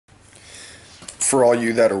For all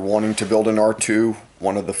you that are wanting to build an R2,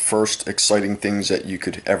 one of the first exciting things that you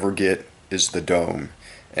could ever get is the dome.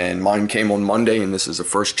 And mine came on Monday, and this is the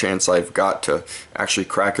first chance I've got to actually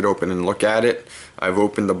crack it open and look at it. I've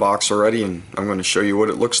opened the box already, and I'm going to show you what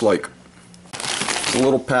it looks like. It's a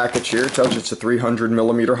little package here. It tells you it's a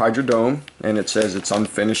 300mm hydro dome, and it says it's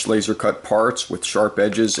unfinished laser cut parts with sharp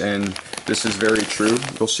edges, and this is very true.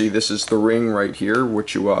 You'll see this is the ring right here,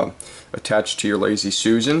 which you attach to your Lazy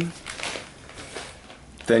Susan.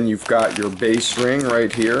 Then you've got your base ring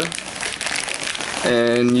right here,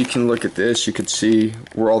 and you can look at this. You can see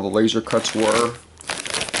where all the laser cuts were.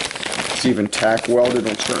 It's even tack welded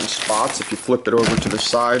on certain spots. If you flip it over to the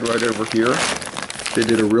side right over here, they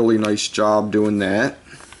did a really nice job doing that.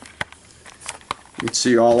 You can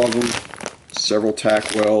see all of them, several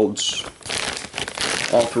tack welds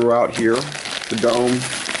all throughout here. The dome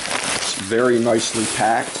is very nicely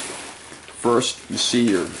packed. First, you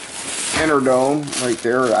see your inner dome right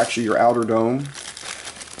there, actually your outer dome.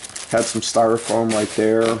 Had some styrofoam right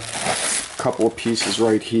there, a couple of pieces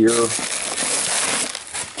right here.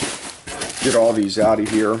 Get all these out of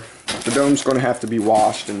here. The dome's going to have to be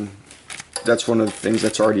washed, and that's one of the things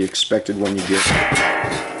that's already expected when you get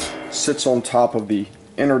it. Sits on top of the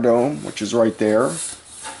inner dome, which is right there.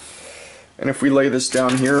 And if we lay this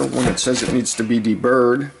down here, when it says it needs to be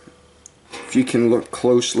deburred, if you can look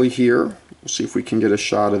closely here, we'll see if we can get a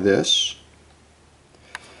shot of this.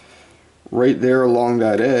 Right there along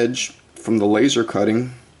that edge from the laser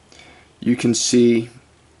cutting, you can see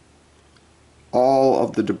all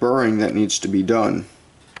of the deburring that needs to be done.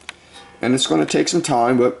 And it's going to take some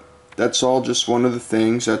time, but that's all just one of the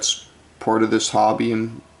things that's part of this hobby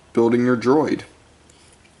and building your droid.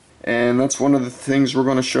 And that's one of the things we're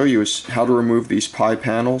going to show you, is how to remove these pie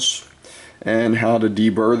panels and how to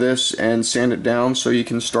deburr this and sand it down so you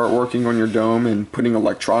can start working on your dome and putting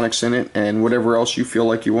electronics in it and whatever else you feel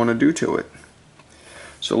like you want to do to it.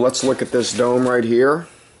 So let's look at this dome right here.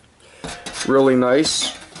 Really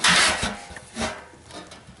nice.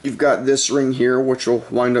 You've got this ring here, which will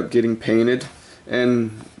wind up getting painted,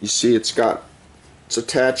 and you see it's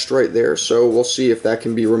attached right there, so we'll see if that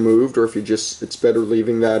can be removed or if it's better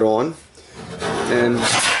leaving that on. And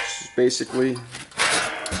this is basically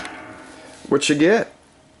what you get.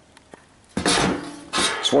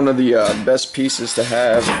 It's one of the best pieces to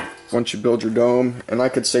have once you build your dome, and I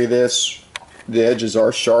could say this, the edges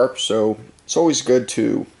are sharp, so it's always good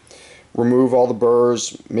to remove all the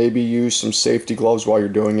burrs, maybe use some safety gloves while you're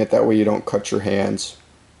doing it, that way you don't cut your hands.